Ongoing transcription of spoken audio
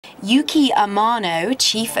Yukiya Amano,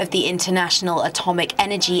 chief of the International Atomic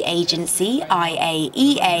Energy Agency,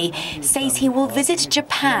 IAEA, says he will visit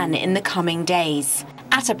Japan in the coming days.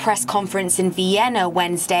 At a press conference in Vienna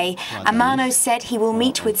Wednesday, Amano said he will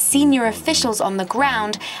meet with senior officials on the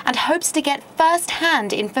ground and hopes to get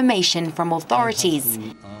first-hand information from authorities.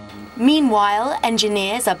 Meanwhile,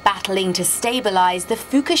 engineers are battling to stabilize the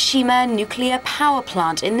Fukushima nuclear power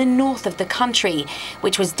plant in the north of the country,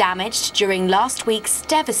 which was damaged during last week's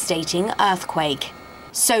devastating earthquake.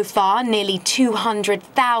 So far, nearly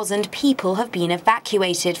 200,000 people have been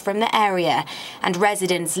evacuated from the area, and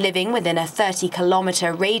residents living within a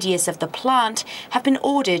 30-kilometer radius of the plant have been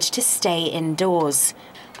ordered to stay indoors.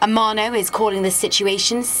 Amano is calling the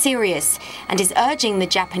situation serious and is urging the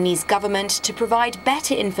Japanese government to provide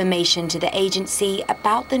better information to the agency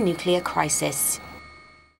about the nuclear crisis.